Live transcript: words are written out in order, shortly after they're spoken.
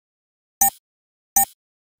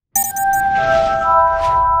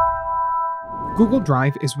Google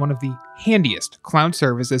Drive is one of the handiest cloud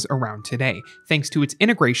services around today, thanks to its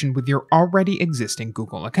integration with your already existing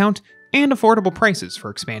Google account and affordable prices for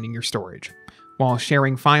expanding your storage. While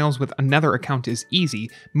sharing files with another account is easy,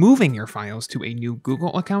 moving your files to a new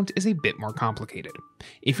Google account is a bit more complicated.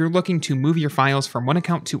 If you're looking to move your files from one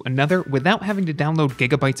account to another without having to download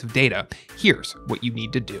gigabytes of data, here's what you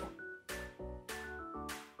need to do.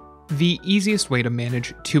 The easiest way to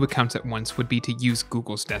manage two accounts at once would be to use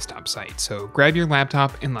Google's desktop site, so grab your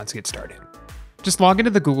laptop and let's get started. Just log into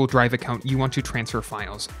the Google Drive account you want to transfer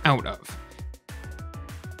files out of.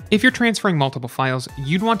 If you're transferring multiple files,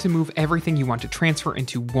 you'd want to move everything you want to transfer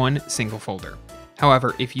into one single folder.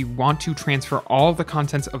 However, if you want to transfer all of the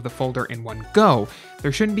contents of the folder in one go,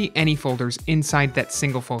 there shouldn't be any folders inside that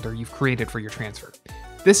single folder you've created for your transfer.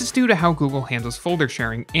 This is due to how Google handles folder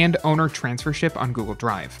sharing and owner transfership on Google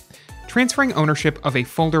Drive. Transferring ownership of a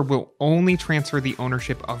folder will only transfer the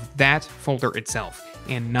ownership of that folder itself,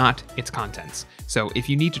 and not its contents. So if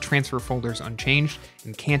you need to transfer folders unchanged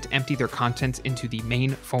and can't empty their contents into the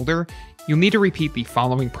main folder, you'll need to repeat the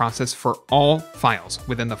following process for all files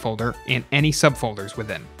within the folder and any subfolders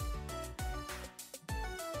within.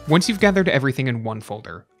 Once you've gathered everything in one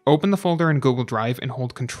folder, open the folder in Google Drive and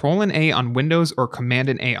hold Ctrl and A on Windows or Command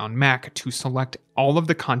and A on Mac to select all of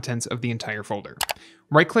the contents of the entire folder.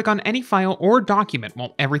 Right-click on any file or document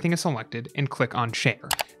while everything is selected and click on Share.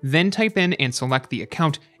 Then type in and select the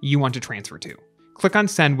account you want to transfer to. Click on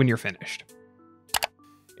Send when you're finished.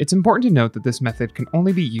 It's important to note that this method can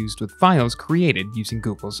only be used with files created using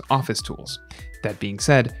Google's Office tools. That being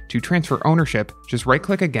said, to transfer ownership, just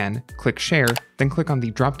right-click again, click Share, then click on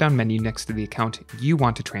the drop-down menu next to the account you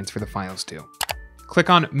want to transfer the files to. Click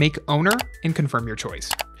on Make Owner and confirm your choice.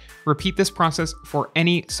 Repeat this process for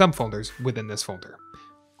any subfolders within this folder.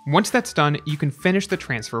 Once that's done, you can finish the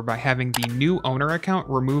transfer by having the new owner account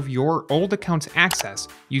remove your old account's access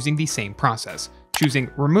using the same process, choosing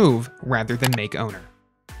Remove rather than Make Owner.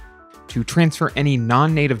 To transfer any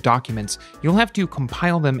non-native documents, you'll have to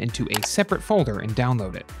compile them into a separate folder and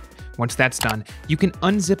download it. Once that's done, you can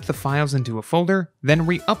unzip the files into a folder, then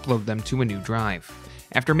re-upload them to a new drive.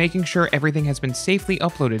 After making sure everything has been safely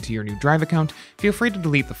uploaded to your new Drive account, feel free to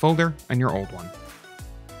delete the folder and your old one.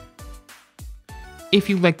 If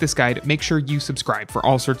you like this guide, make sure you subscribe for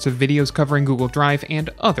all sorts of videos covering Google Drive and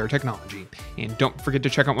other technology. And don't forget to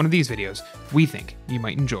check out one of these videos we think you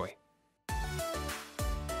might enjoy.